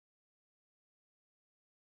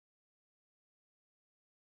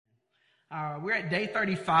We're at day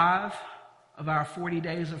 35 of our 40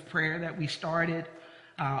 days of prayer that we started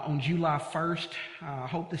on July 1st. I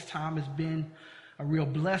hope this time has been a real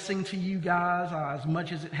blessing to you guys, as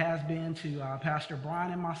much as it has been to Pastor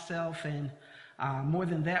Brian and myself. And more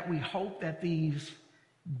than that, we hope that these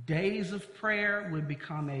days of prayer would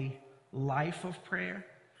become a life of prayer.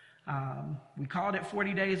 We called it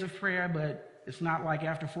 40 days of prayer, but it's not like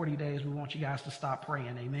after 40 days we want you guys to stop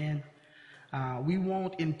praying. Amen. We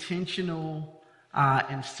want intentional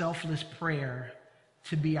and selfless prayer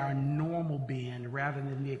to be our normal being rather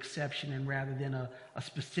than the exception, and rather than a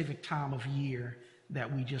specific time of year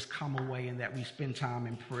that we just come away and that we spend time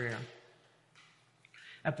in prayer.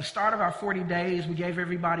 At the start of our 40 days, we gave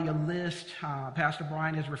everybody a list. Pastor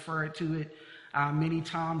Brian has referred to it many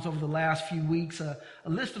times over the last few weeks, a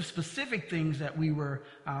list of specific things that we were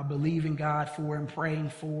believing God for and praying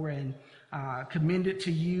for, and commend it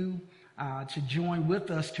to you to join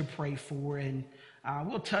with us to pray for. And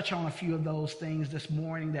we'll touch on a few of those things this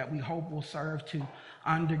morning that we hope will serve to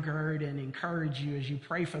undergird and encourage you as you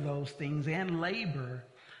pray for those things and labor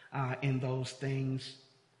in those things.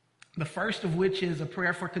 The first of which is a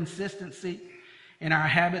prayer for consistency in our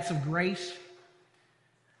habits of grace.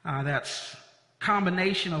 That's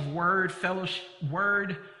combination of word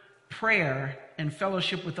prayer and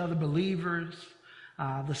fellowship with other believers.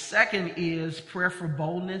 The second is prayer for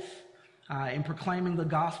boldness in proclaiming the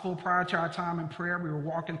gospel. Prior to our time in prayer, we were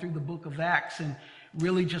walking through the book of Acts and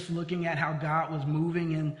really just looking at how God was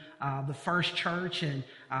moving in the first church, and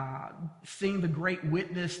seeing the great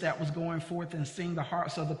witness that was going forth, and seeing the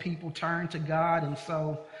hearts of the people turn to God. And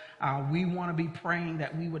so we want to be praying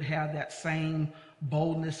that we would have that same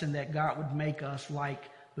boldness, and that God would make us like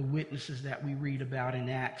the witnesses that we read about in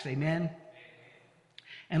Acts. Amen.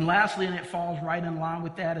 And lastly, and it falls right in line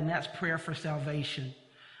with that, and that's prayer for salvation.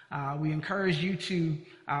 We encourage you to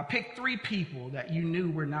pick 3 people that you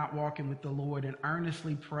knew were not walking with the Lord, and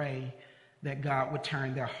earnestly pray that God would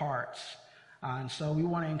turn their hearts. And so we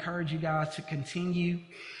want to encourage you guys to continue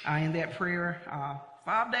in that prayer.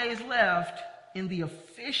 5 days left in the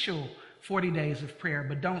official 40 days of prayer,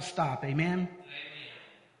 but don't stop. Amen.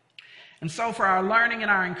 And so for our learning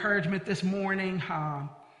and our encouragement this morning,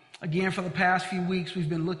 again, for the past few weeks, we've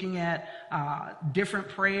been looking at different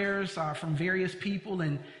prayers from various people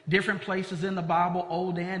in different places in the Bible,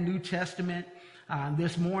 Old and New Testament.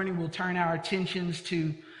 This morning, we'll turn our attentions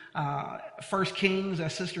to 1 Kings,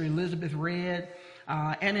 as Sister Elizabeth read.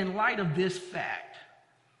 And in light of this fact,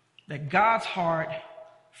 that God's heart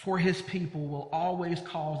for his people will always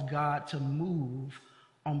cause God to move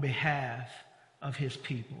on behalf of his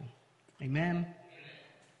people. Amen.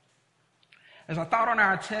 As I thought on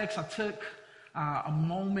our text, I took a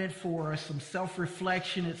moment for some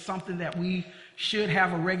self-reflection. It's something that we should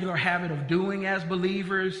have a regular habit of doing as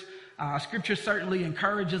believers. Scripture certainly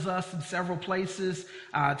encourages us in several places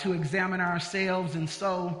to examine ourselves. And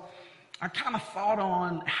so I kind of thought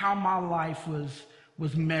on how my life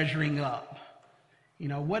was measuring up. You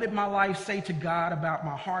know, what did my life say to God about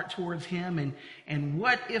my heart towards him? And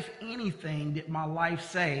what, if anything, did my life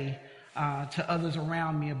say to others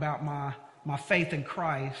around me about my faith in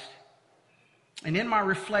Christ? And in my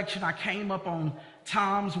reflection, I came up on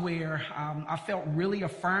times where I felt really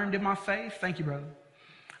affirmed in my faith. Thank you, brother.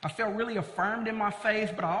 I felt really affirmed in my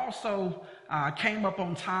faith, but I also came up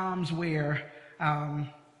on times where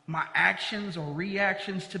my actions or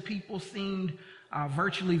reactions to people seemed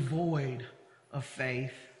virtually void of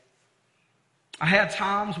faith. I had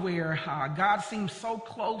times where God seemed so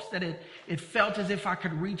close that it felt as if I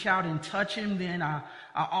could reach out and touch him. Then I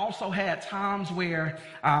also had times where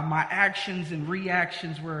my actions and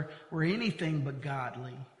reactions were anything but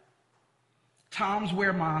godly. Times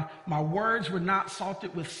where my words were not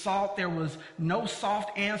salted with salt. There was no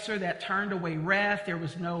soft answer that turned away wrath. There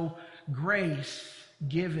was no grace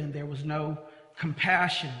given. There was no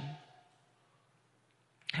compassion.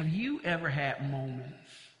 Have you ever had moments,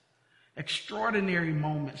 extraordinary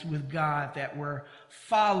moments with God, that were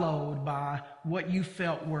followed by what you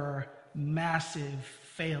felt were massive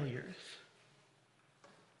failures?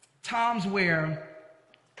 Times where,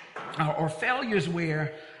 or failures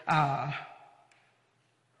where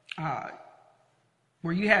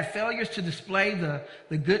you had failures to display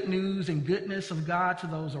the good news and goodness of God to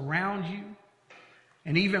those around you.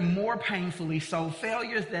 And even more painfully so,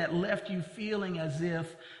 failures that left you feeling as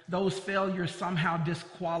if those failures somehow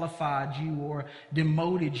disqualified you or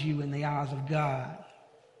demoted you in the eyes of God.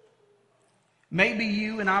 Maybe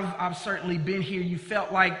you, and I've certainly been here, you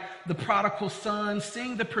felt like the prodigal son,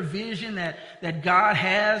 seeing the provision that God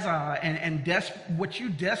has and what you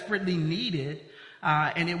desperately needed,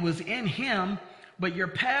 and it was in him, but your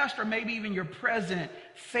past or maybe even your present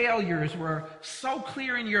failures were so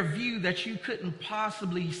clear in your view that you couldn't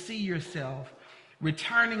possibly see yourself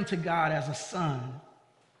returning to God as a son.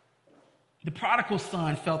 The prodigal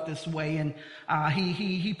son felt this way, and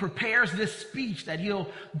he prepares this speech that he'll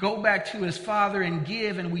go back to his father and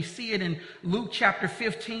give, and we see it in Luke chapter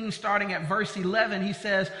 15, starting at verse 11. He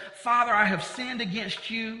says, "Father, I have sinned against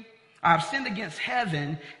you. I have sinned against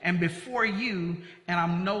heaven and before you, and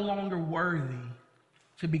I'm no longer worthy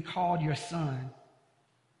to be called your son."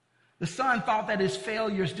 The son thought that his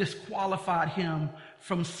failures disqualified him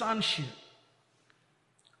from sonship.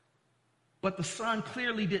 But the son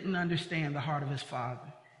clearly didn't understand the heart of his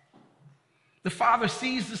father. The father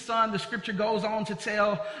sees the son. The scripture goes on to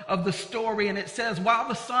tell of the story, and it says, while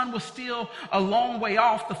the son was still a long way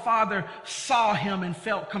off, the father saw him and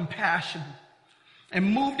felt compassion.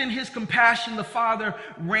 And moved in his compassion, the father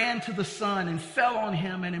ran to the son and fell on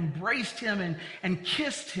him and embraced him and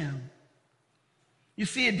kissed him. You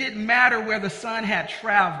see, it didn't matter where the son had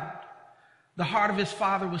traveled. The heart of his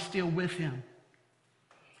father was still with him.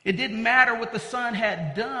 It didn't matter what the son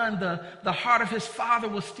had done. The heart of his father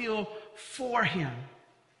was still for him.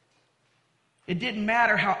 It didn't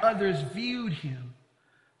matter how others viewed him.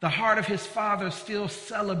 The heart of his father still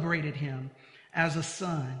celebrated him as a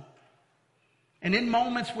son. And in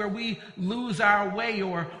moments where we lose our way,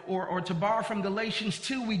 or to borrow from Galatians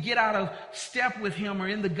 2, we get out of step with him or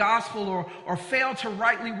in the gospel or fail to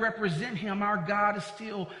rightly represent him, our God is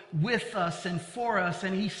still with us and for us,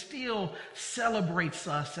 and he still celebrates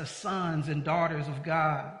us as sons and daughters of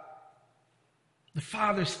God. The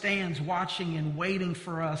Father stands watching and waiting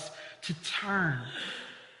for us to turn.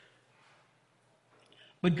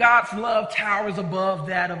 But God's love towers above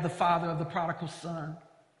that of the father of the prodigal son.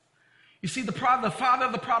 You see, the father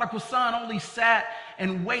of the prodigal son only sat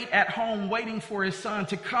and wait at home waiting for his son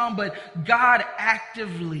to come, but God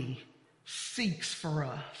actively seeks for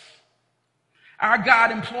us. Our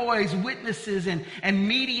God employs witnesses and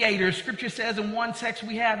mediators. Scripture says in one text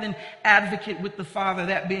we have an advocate with the Father,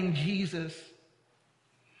 that being Jesus.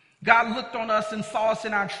 God looked on us and saw us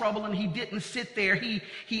in our trouble, and he didn't sit there.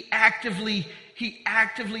 He actively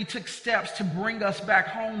took steps to bring us back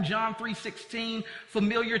home. John 3:16,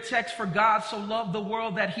 familiar text, for God so loved the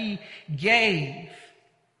world that he gave.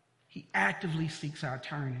 He actively seeks our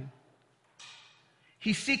turning.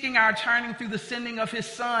 He's seeking our turning through the sending of his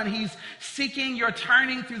son. He's seeking your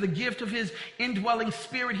turning through the gift of his indwelling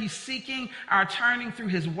spirit. He's seeking our turning through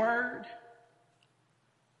his word.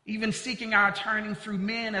 Even seeking our turning through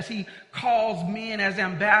men as he calls men as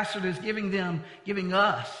ambassadors, giving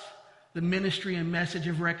us the ministry and message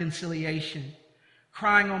of reconciliation,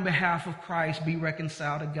 crying on behalf of Christ, be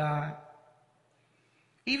reconciled to God.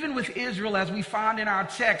 Even with Israel, as we find in our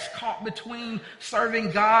text, caught between serving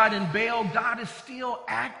God and Baal, God is still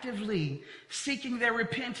actively seeking their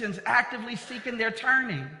repentance, actively seeking their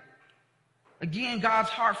turning. Again, God's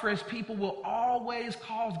heart for his people will always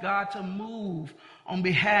cause God to move on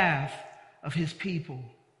behalf of his people.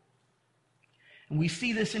 And we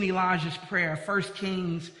see this in Elijah's prayer, 1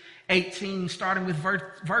 Kings 18, starting with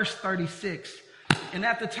verse 36. And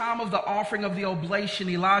at the time of the offering of the oblation,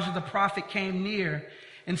 Elijah the prophet came near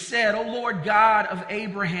and said, O Lord God of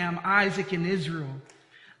Abraham, Isaac, and Israel,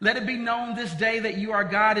 let it be known this day that you are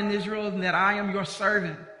God in Israel, and that I am your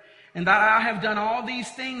servant, and that I have done all these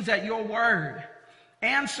things at your word.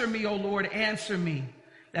 Answer me, O Lord, answer me,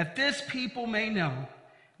 that this people may know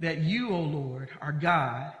that you, O Lord, are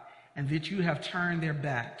God, and that you have turned their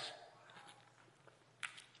backs.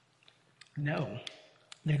 No,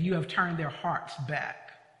 that you have turned their hearts back.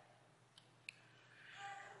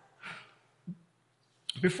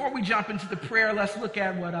 Before we jump into the prayer, let's look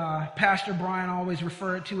at what Pastor Brian always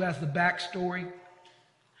referred to as the backstory.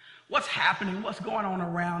 What's happening? What's going on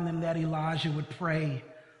around them that Elijah would pray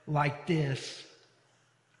like this?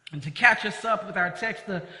 And to catch us up with our text,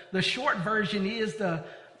 the short version is the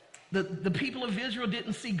people of Israel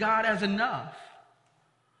didn't see God as enough.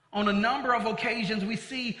 On a number of occasions, we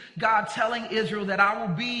see God telling Israel that I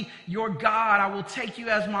will be your God. I will take you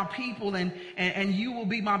as my people, and you will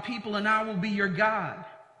be my people, and I will be your God.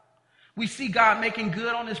 We see God making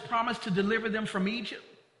good on his promise to deliver them from Egypt.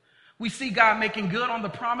 We see God making good on the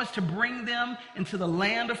promise to bring them into the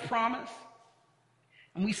land of promise.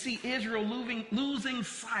 And we see Israel losing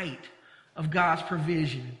sight of God's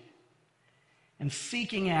provision and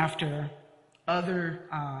seeking after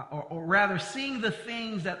or rather seeing the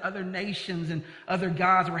things that other nations and other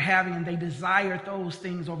gods were having, and they desired those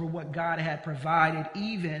things over what God had provided,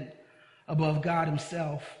 even above God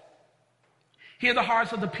himself. Hear the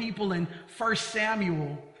hearts of the people in 1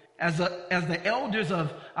 Samuel as the elders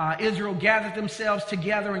of Israel gathered themselves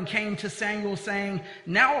together and came to Samuel saying,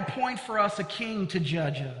 "Now appoint for us a king to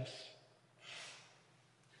judge us."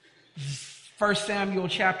 1 Samuel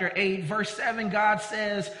chapter 8, verse 7, God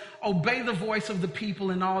says, "Obey the voice of the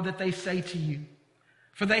people in all that they say to you.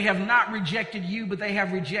 For they have not rejected you, but they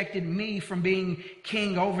have rejected me from being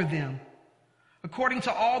king over them. According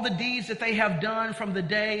to all the deeds that they have done from the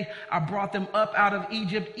day I brought them up out of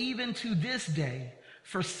Egypt, even to this day,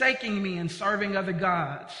 forsaking me and serving other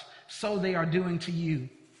gods, so they are doing to you.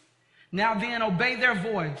 Now then, obey their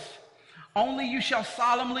voice. Only you shall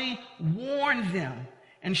solemnly warn them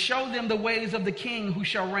and show them the ways of the king who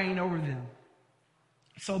shall reign over them."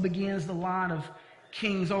 So begins the line of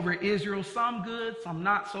kings over Israel, some good, some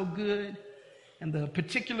not so good. And the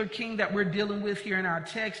particular king that we're dealing with here in our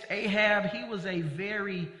text, Ahab, he was a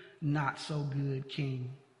very not so good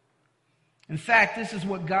king. In fact, this is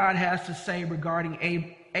what God has to say regarding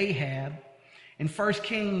Ahab. In 1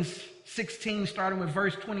 Kings 16, starting with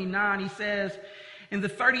verse 29, he says, "In the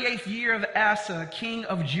 38th year of Asa, king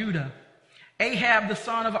of Judah, Ahab the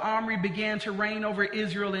son of Omri began to reign over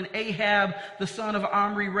Israel, and Ahab the son of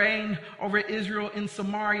Omri reigned over Israel in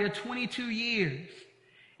Samaria 22 years.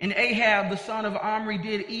 And Ahab the son of Omri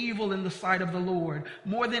did evil in the sight of the Lord,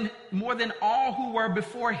 more than all who were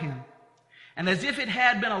before him. And as if it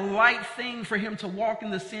had been a light thing for him to walk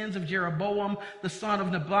in the sins of Jeroboam the son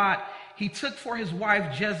of Nebat, he took for his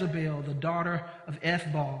wife Jezebel, the daughter of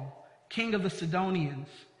Ethbaal, king of the Sidonians,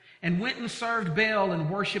 and went and served Baal and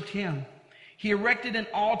worshipped him. He erected an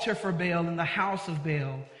altar for Baal in the house of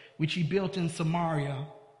Baal, which he built in Samaria."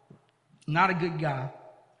 Not a good guy.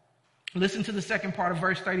 Listen to the second part of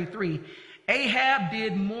verse 33. "Ahab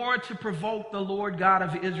did more to provoke the Lord God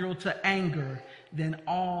of Israel to anger than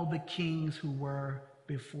all the kings who were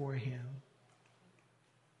before him."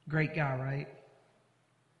 Great guy, right?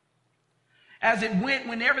 As it went,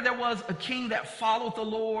 whenever there was a king that followed the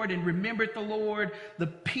Lord and remembered the Lord, the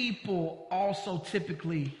people also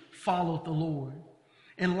typically followed the Lord.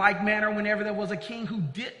 In like manner, whenever there was a king who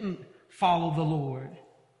didn't follow the Lord,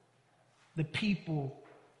 the people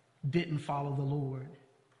didn't follow the Lord.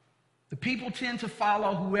 The people tend to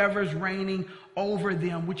follow whoever's reigning over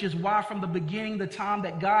them, which is why from the beginning, the time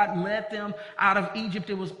that God led them out of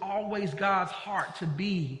Egypt, it was always God's heart to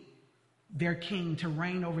be their king, to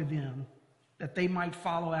reign over them, that they might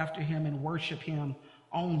follow after him and worship him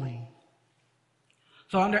only.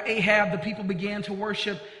 So under Ahab, the people began to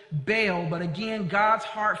worship Baal, but again, God's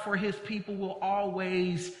heart for his people will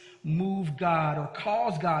always move God or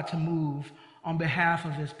cause God to move on behalf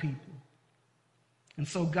of his people. And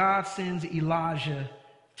so God sends Elijah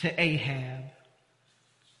to Ahab.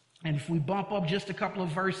 And if we bump up just a couple of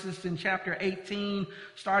verses in chapter 18,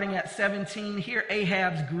 starting at 17, hear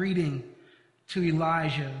Ahab's greeting to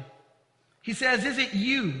Elijah. He says, "Is it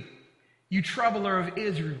you, you troubler of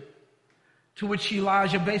Israel?" To which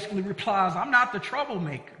Elijah basically replies, "I'm not the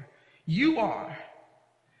troublemaker. You are."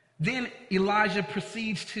 Then Elijah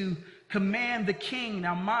proceeds to command the king.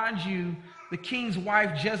 Now, mind you, the king's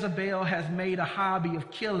wife Jezebel has made a hobby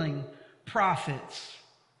of killing prophets.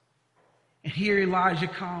 And here Elijah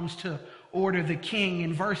comes to order the king.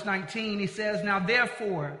 In verse 19, he says, "Now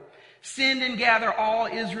therefore, send and gather all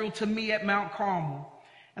Israel to me at Mount Carmel,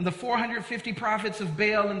 and the 450 prophets of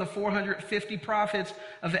Baal and the 450 prophets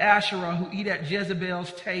of Asherah who eat at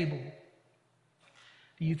Jezebel's table."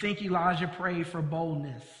 Do you think Elijah prayed for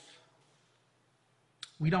boldness?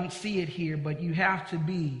 We don't see it here, but you have to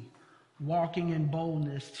be walking in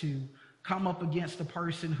boldness to come up against a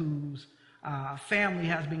person whose family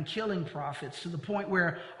has been killing prophets, to the point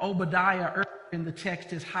where Obadiah earlier in the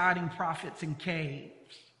text is hiding prophets in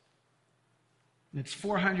caves. And it's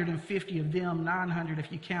 450 of them, 900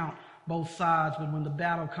 if you count both sides, but when the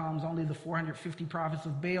battle comes, only the 450 prophets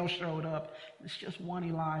of Baal showed up. It's just one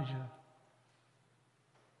Elijah.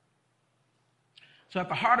 So at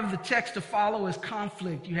the heart of the text to follow is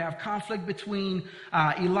conflict. You have conflict between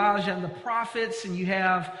Elijah and the prophets, and you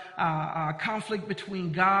have conflict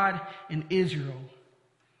between God and Israel.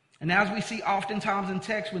 And as we see oftentimes in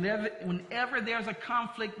text, whenever there's a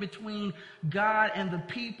conflict between God and the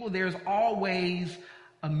people, there's always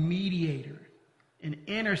a mediator, an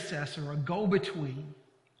intercessor, a go-between.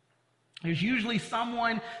 There's usually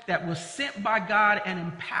someone that was sent by God and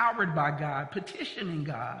empowered by God, petitioning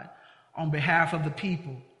God on behalf of the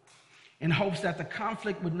people, in hopes that the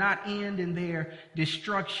conflict would not end in their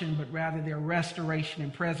destruction, but rather their restoration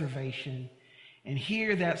and preservation. And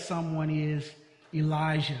here that someone is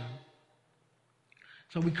Elijah.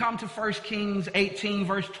 So we come to 1 Kings 18,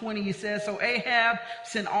 verse 20. He says, "So Ahab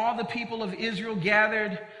sent all the people of Israel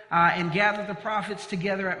gathered and gathered the prophets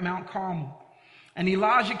together at Mount Carmel. And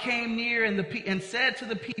Elijah came near and said to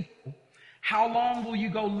the people, "How long will you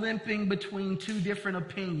go limping between two different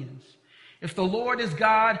opinions? If the Lord is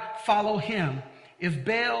God, follow him. If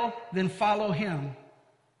Baal, then follow him."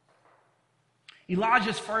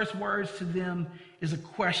 Elijah's first words to them is a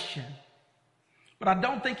question. But I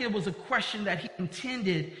don't think it was a question that he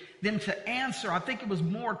intended them to answer. I think it was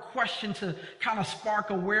more a question to kind of spark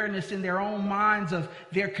awareness in their own minds of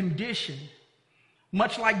their condition.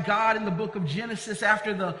 Much like God in the book of Genesis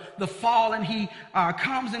after the fall, and he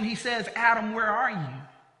comes and he says, "Adam, where are you?"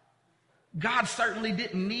 God certainly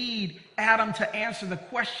didn't need Adam to answer the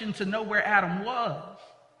question to know where Adam was.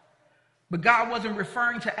 But God wasn't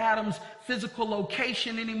referring to Adam's physical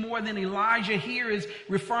location any more than Elijah here is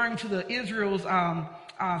referring to the Israel's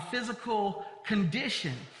physical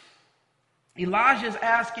condition. Elijah is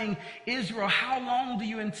asking Israel, "How long do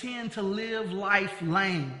you intend to live life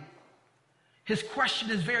lame?" His question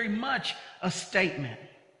is very much a statement.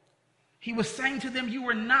 He was saying to them, you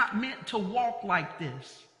were not meant to walk like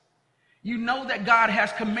this. You know that God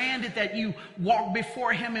has commanded that you walk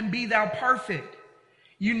before him and be thou perfect.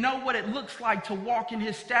 You know what it looks like to walk in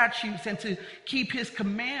his statutes and to keep his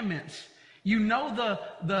commandments. You know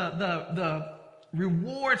the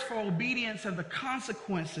rewards for obedience and the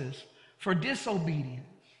consequences for disobedience.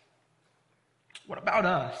 What about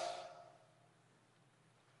us?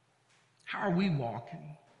 How are we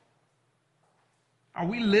walking? Are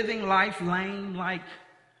we living life lame like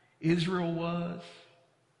Israel was?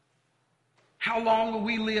 How long will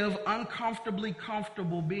we live uncomfortably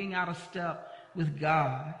comfortable being out of step with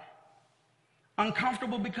God?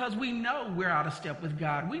 Uncomfortable because we know we're out of step with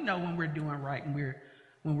God. We know when we're doing right and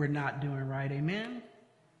when we're not doing right. Amen?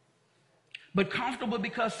 But comfortable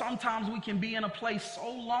because sometimes we can be in a place so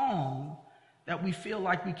long that we feel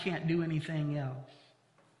like we can't do anything else.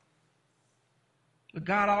 But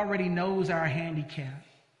God already knows our handicap.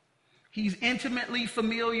 He's intimately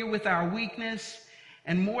familiar with our weakness.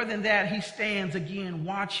 And more than that, he stands again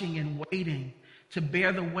watching and waiting to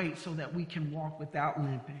bear the weight so that we can walk without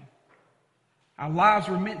limping. Our lives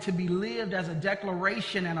were meant to be lived as a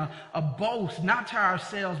declaration and a boast, not to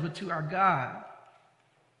ourselves, but to our God.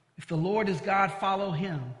 If the Lord is God, follow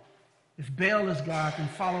him. If Baal is God, then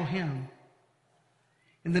follow him.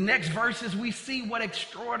 In the next verses, we see what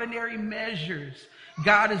extraordinary measures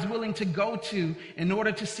God is willing to go to in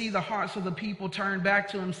order to see the hearts of the people turn back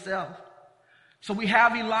to himself. So we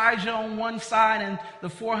have Elijah on one side and the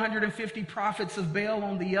 450 prophets of Baal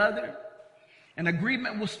on the other. An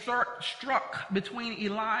agreement was struck between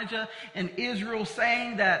Elijah and Israel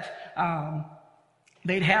saying that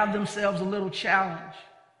they'd have themselves a little challenge.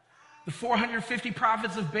 The 450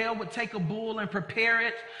 prophets of Baal would take a bull and prepare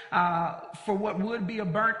it for what would be a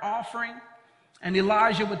burnt offering. And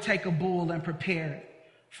Elijah would take a bull and prepare it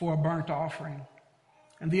for a burnt offering.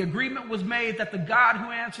 And the agreement was made that the God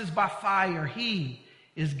who answers by fire, he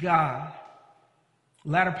is God.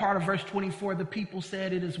 Latter part of verse 24, the people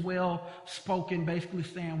said, "It is well spoken," basically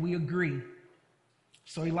saying, we agree.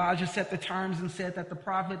 So Elijah set the terms and said that the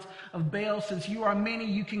prophets of Baal, since you are many,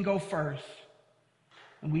 you can go first.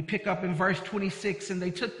 And we pick up in verse 26, and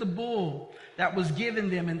they took the bull that was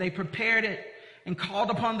given them, and they prepared it and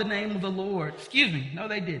called upon the name of the Lord. No,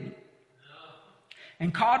 they didn't.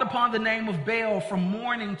 And called upon the name of Baal from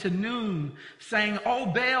morning to noon, saying, "O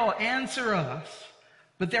Baal, answer us."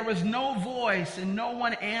 But there was no voice, and no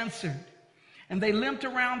one answered. And they limped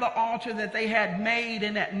around the altar that they had made,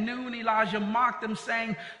 and at noon Elijah mocked them,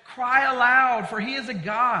 saying, "Cry aloud, for he is a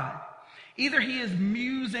god." Either he is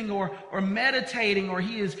musing or meditating, or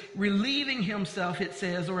he is relieving himself, it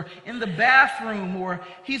says, or in the bathroom, or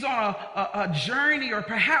he's on a journey, or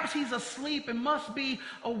perhaps he's asleep and must be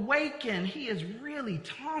awakened. He is really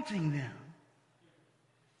taunting them.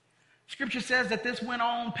 Scripture says that this went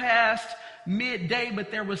on past midday,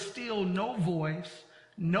 but there was still no voice,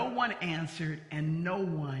 no one answered, and no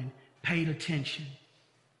one paid attention.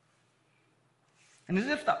 And as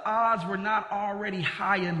if the odds were not already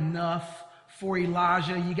high enough for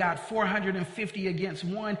Elijah, you got 450 against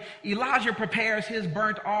one. Elijah prepares his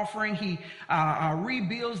burnt offering. He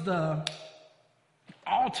rebuilds the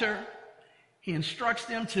altar. He instructs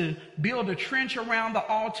them to build a trench around the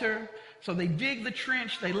altar. So they dig the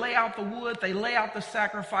trench, they lay out the wood, they lay out the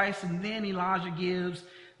sacrifice, and then Elijah gives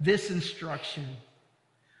this instruction.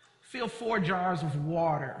 Fill 4 jars of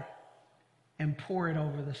water and pour it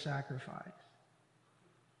over the sacrifice.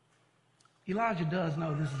 Elijah does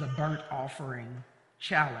know this is a burnt offering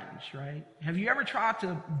challenge, right? Have you ever tried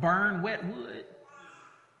to burn wet wood?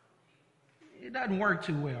 It doesn't work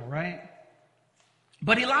too well, right?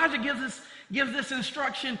 But Elijah gives this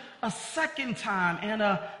instruction a second time and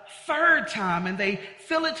a third time, and they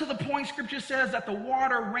fill it to the point Scripture says that the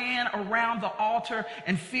water ran around the altar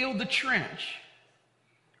and filled the trench.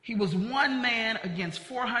 He was one man against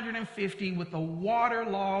 450 with a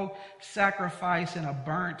waterlogged sacrifice and a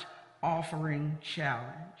burnt offering challenge.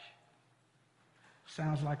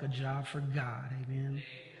 Sounds like a job for God, amen.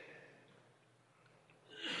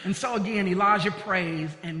 And so again, Elijah prays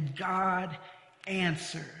and God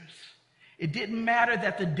answers. It didn't matter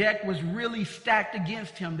that the deck was really stacked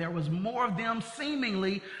against him. There was more of them,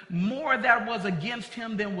 seemingly more that was against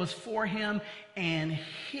him than was for him, and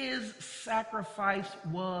his sacrifice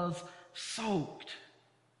was soaked.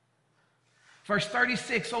 Verse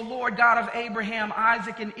 36, O Lord God of Abraham,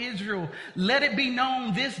 Isaac, and Israel, let it be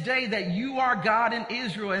known this day that you are God in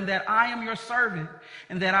Israel, and that I am your servant,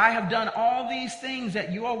 and that I have done all these things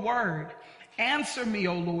at your word. Answer me,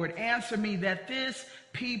 O Lord, answer me, that this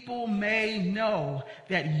people may know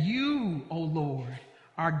that you, O Lord,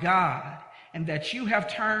 are God, and that you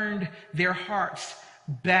have turned their hearts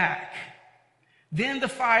back. Then the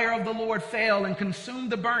fire of the Lord fell and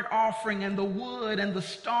consumed the burnt offering and the wood and the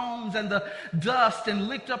stones and the dust and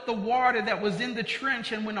licked up the water that was in the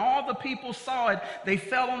trench. And when all the people saw it, they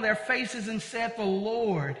fell on their faces and said, the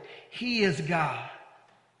Lord, He is God.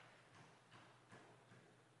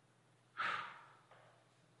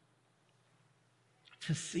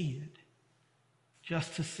 To see it,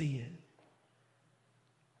 just to see it.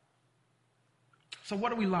 So what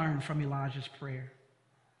do we learn from Elijah's prayer?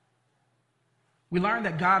 We learn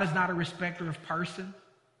that God is not a respecter of person.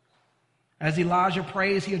 As Elijah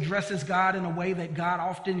prays, he addresses God in a way that God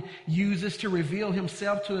often uses to reveal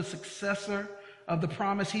himself to a successor of the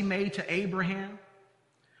promise he made to Abraham.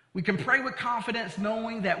 We can pray with confidence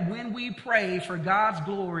knowing that when we pray for God's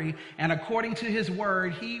glory and according to his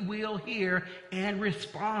word, he will hear and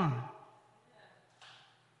respond.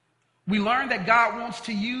 We learn that God wants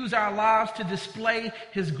to use our lives to display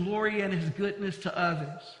his glory and his goodness to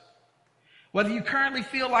others. Whether you currently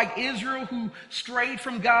feel like Israel who strayed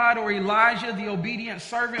from God or Elijah, the obedient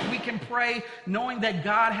servant, we can pray knowing that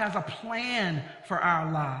God has a plan for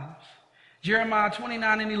our lives. Jeremiah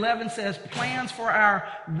 29:11 says, plans for our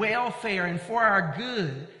welfare and for our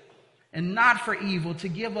good and not for evil, to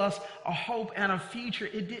give us a hope and a future.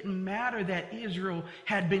 It didn't matter that Israel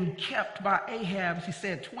had been kept by Ahab. He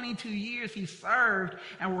said 22 years he served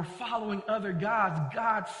and were following other gods.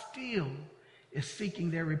 God still is seeking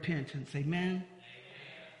their repentance. Amen?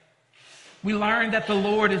 We learn that the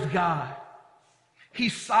Lord is God.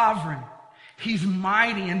 He's sovereign. He's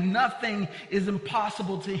mighty, and nothing is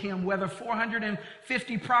impossible to him, whether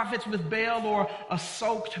 450 prophets with Baal or a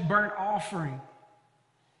soaked burnt offering.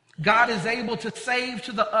 God is able to save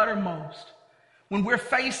to the uttermost. When we're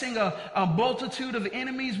facing a multitude of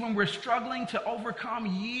enemies, when we're struggling to overcome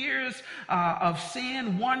years of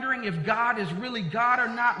sin, wondering if God is really God or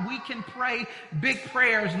not, we can pray big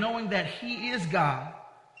prayers knowing that he is God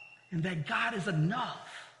and that God is enough.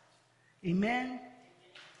 Amen?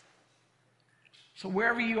 So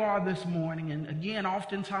wherever you are this morning, and again,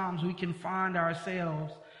 oftentimes we can find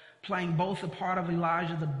ourselves playing both the part of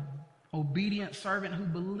Elijah, the obedient servant who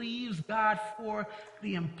believes God for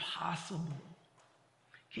the impossible.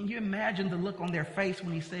 Can you imagine the look on their face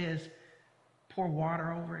when he says, pour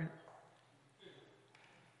water over it?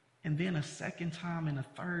 And then a second time and a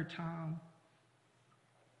third time.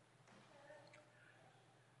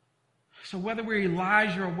 So whether we're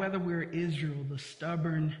Elijah or whether we're Israel, the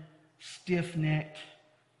stubborn, stiff-necked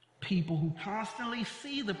people who constantly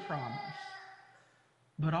see the promise,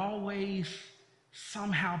 but always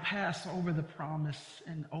somehow pass over the promise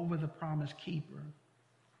and over the promise keeper.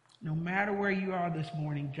 No matter where you are this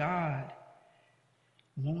morning, God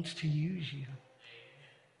wants to use you.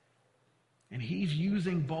 And he's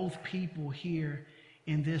using both people here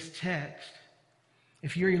in this text.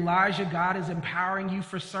 If you're Elijah, God is empowering you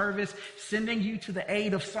for service, sending you to the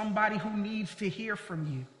aid of somebody who needs to hear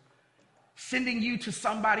from you. Sending you to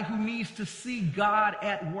somebody who needs to see God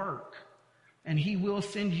at work, and he will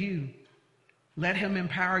send you. Let him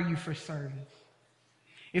empower you for service.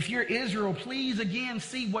 If you're Israel, please again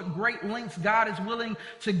see what great lengths God is willing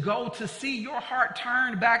to go to see your heart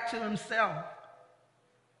turned back to himself.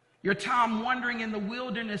 Your time wandering in the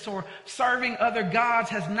wilderness or serving other gods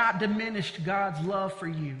has not diminished God's love for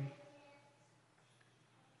you.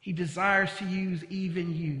 He desires to use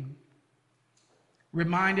even you.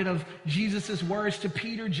 Reminded of Jesus' words to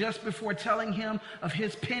Peter just before telling him of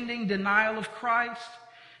his pending denial of Christ.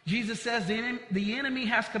 Jesus says, the enemy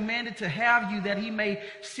has commanded to have you that he may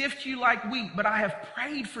sift you like wheat, but I have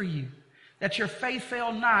prayed for you that your faith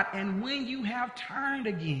fail not. And when you have turned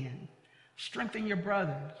again, strengthen your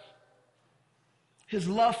brothers. His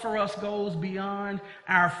love for us goes beyond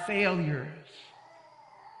our failures.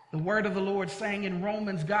 The word of the Lord saying in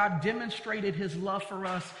Romans, God demonstrated his love for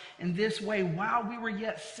us in this way. While we were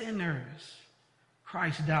yet sinners,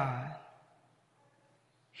 Christ died.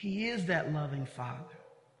 He is that loving Father,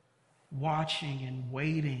 watching and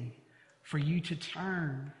waiting for you to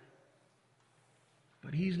turn.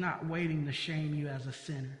 But he's not waiting to shame you as a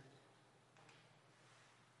sinner.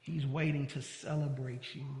 He's waiting to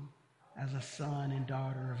celebrate you as a son and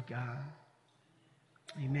daughter of God.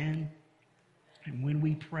 Amen. And when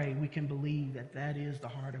we pray, we can believe that that is the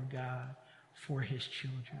heart of God for his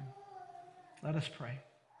children. Let us pray.